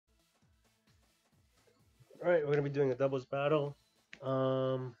Alright, we're gonna be doing a doubles battle.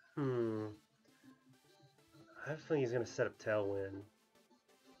 I have a feeling he's gonna set up Tailwind.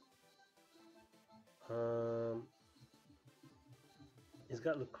 Um, he's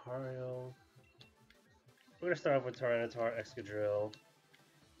got Lucario. We're gonna start off with Tyranitar, Excadrill.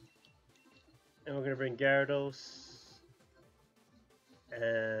 And we're gonna bring Gyarados.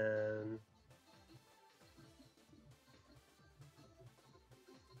 And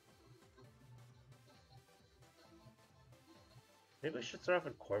maybe we should start off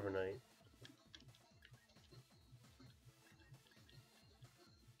with Corviknight.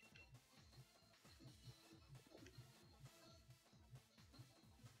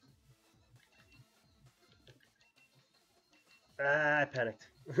 Ah, I panicked.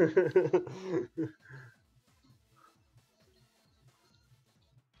 I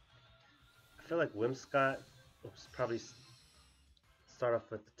feel like Whimsicott will probably start off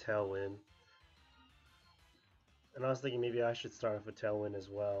with the Tailwind. And I was thinking maybe I should start off with Tailwind as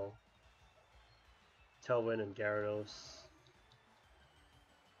well. Tailwind and Gyarados.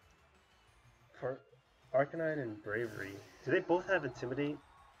 For Arcanine and Bravery, do they both have Intimidate?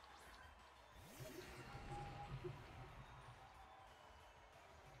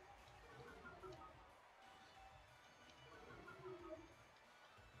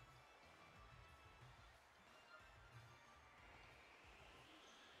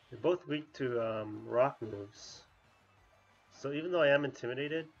 They're both weak to rock moves. So even though I am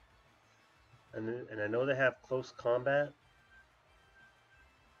intimidated, and I know they have close combat,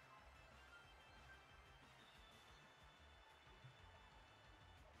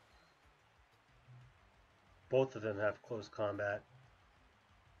 both of them have close combat.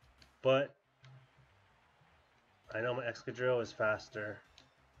 But I know my Excadrill is faster.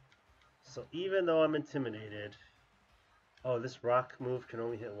 So even though I'm intimidated, oh, this rock move can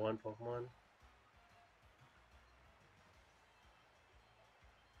only hit one Pokemon.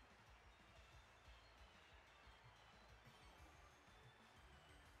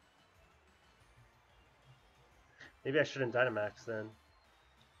 Maybe I shouldn't Dynamax then.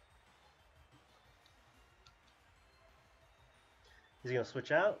 Is he gonna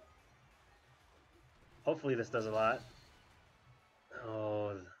switch out? Hopefully this does a lot.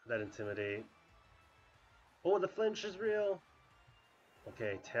 Oh, that Intimidate. Oh, the flinch is real.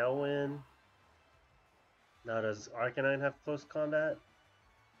 Okay, Tailwind. Now does Arcanine have close combat?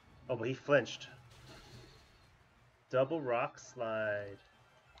 Oh, but he flinched. Double Rock Slide.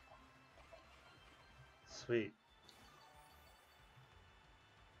 Sweet.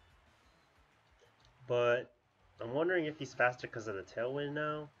 But I'm wondering if he's faster because of the Tailwind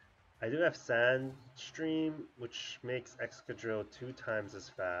now. I do have Sandstream, which makes Excadrill 2 times as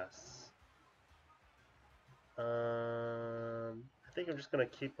fast. I think I'm just gonna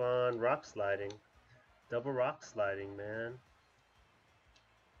keep on Rock Sliding. Double Rock Sliding, man.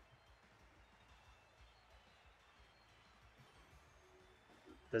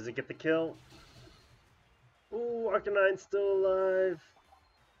 Does it get the kill? Ooh, Arcanine's still alive.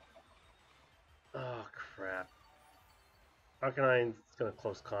 Oh, crap. Arcanine's gonna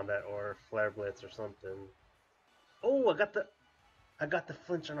close combat or Flare Blitz or something. Oh, I got the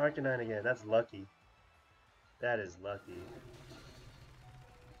flinch on Arcanine again. That's lucky. That is lucky.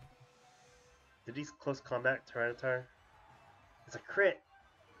 Did he close combat Tyranitar? It's a crit.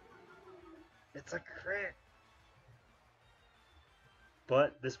 It's a crit.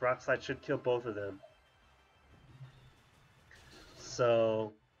 But this Rock Slide should kill both of them.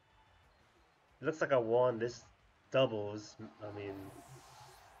 So it looks like I won this doubles,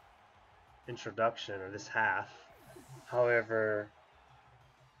 introduction, or this half. However,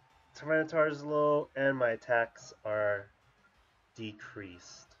 Tyranitar is low and my attacks are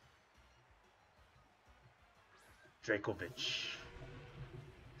decreased. Dracovic.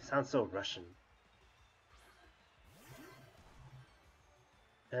 Sounds so Russian.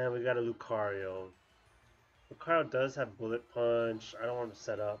 And we got a Lucario. Lucario does have Bullet Punch. I don't want to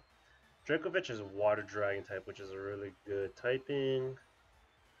set up. Dracovic is a Water Dragon type, which is a really good typing.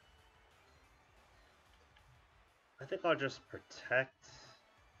 I think I'll just protect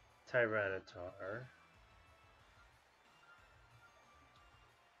Tyranitar.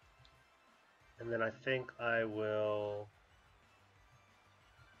 And then I think I will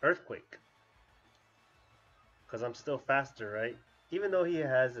Earthquake. Because I'm still faster, right? Even though he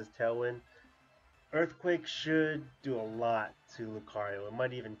has his Tailwind, Earthquake should do a lot to Lucario. It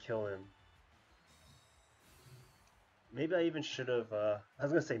might even kill him. Maybe I even should have, I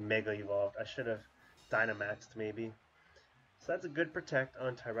was going to say Mega Evolved. I should have Dynamaxed maybe. So that's a good protect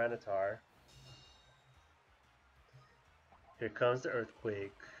on Tyranitar. Here comes the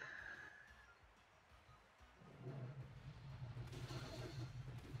Earthquake.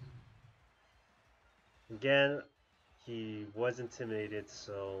 Again, he was intimidated,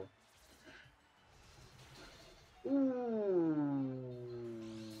 so... Ooh!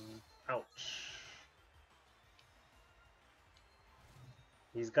 Ouch.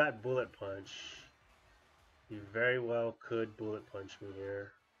 He's got bullet punch. He very well could bullet punch me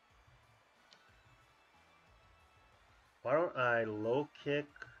here. Why don't I low kick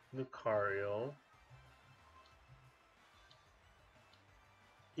Lucario?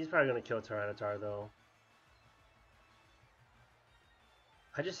 He's probably going to kill Tyranitar though.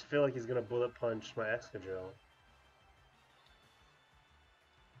 I just feel like he's going to bullet punch my Excadrill.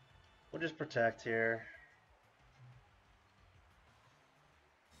 We'll just protect here.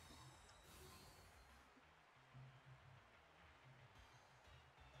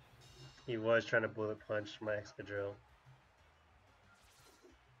 He was trying to bullet punch my Excadrill.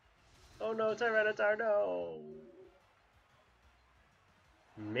 Oh no, Tyranitar, no!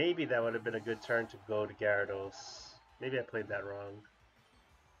 Maybe that would have been a good turn to go to Gyarados. Maybe I played that wrong.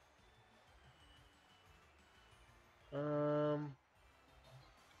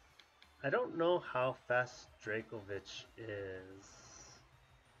 I don't know how fast Dracovic is.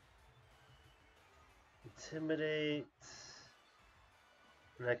 Intimidate.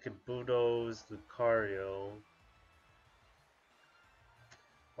 And I could bulldoze Lucario.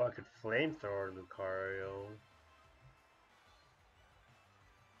 Or I could flamethrower Lucario.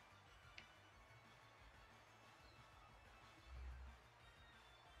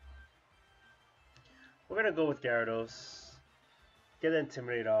 We're gonna go with Gyarados. Get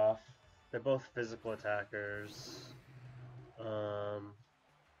Intimidate off. They're both physical attackers. I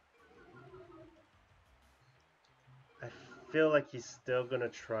feel like he's still gonna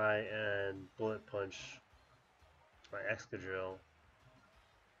try and bullet punch my Excadrill.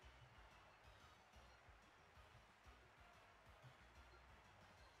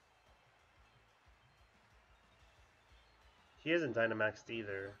 He isn't Dynamaxed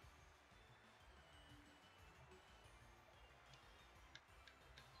either.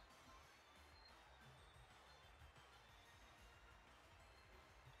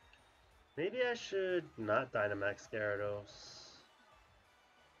 Maybe I should not Dynamax Gyarados.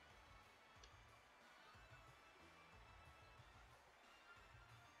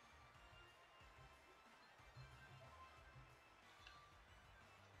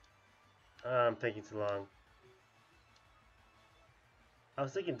 I'm taking too long. I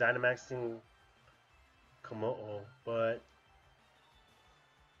was thinking Dynamaxing Komodo, but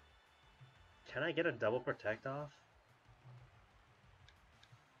can I get a double protect off?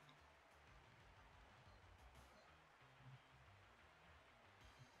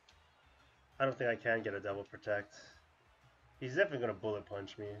 I don't think I can get a double protect. He's definitely gonna bullet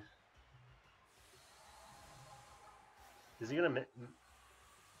punch me. Is he gonna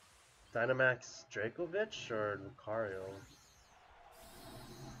Dynamax Dracovic or Lucario?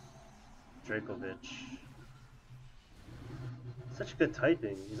 Dracovic. Such good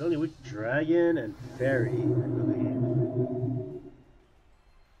typing. He's only weak to Dragon and Fairy, I believe.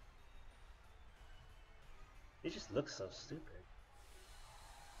 He just looks so stupid.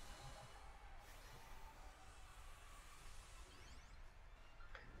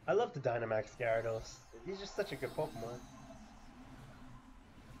 I love the Dynamax Gyarados. He's just such a good Pokemon.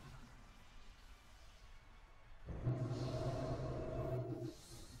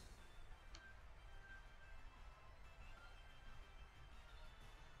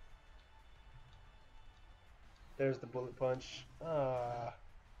 There's the bullet punch. Ah,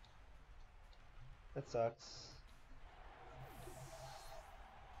 that sucks.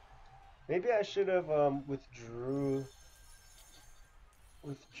 Maybe I should have withdrew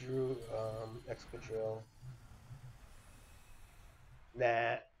Excadrill.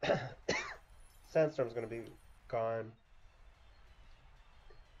 Nah. Sandstorm's gonna be gone.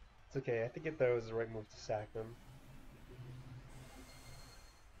 It's okay, I think if that was the right move to sack him.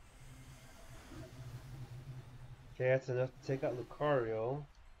 Okay, that's enough to take out Lucario.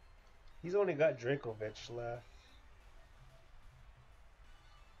 He's only got Dracovic left.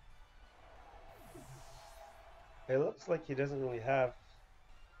 It looks like he doesn't really have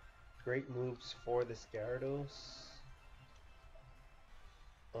great moves for this Gyarados.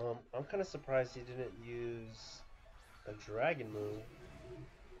 I'm kind of surprised he didn't use a Dragon move.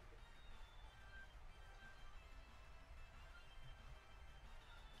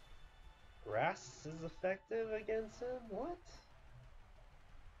 Grass is effective against him? What?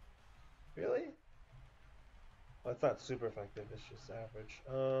 Really? Well, it's not super effective, it's just average.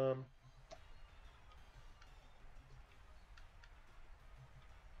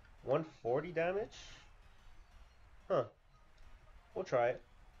 140 damage? Huh. We'll try it.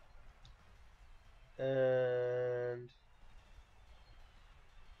 And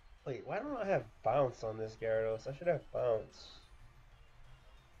wait, why don't I have bounce on this Gyarados? I should have bounce.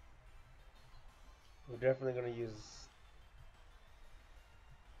 We're definitely gonna use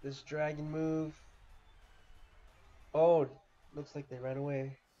this dragon move. Oh, looks like they ran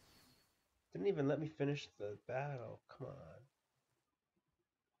away. Didn't even let me finish the battle. Come on.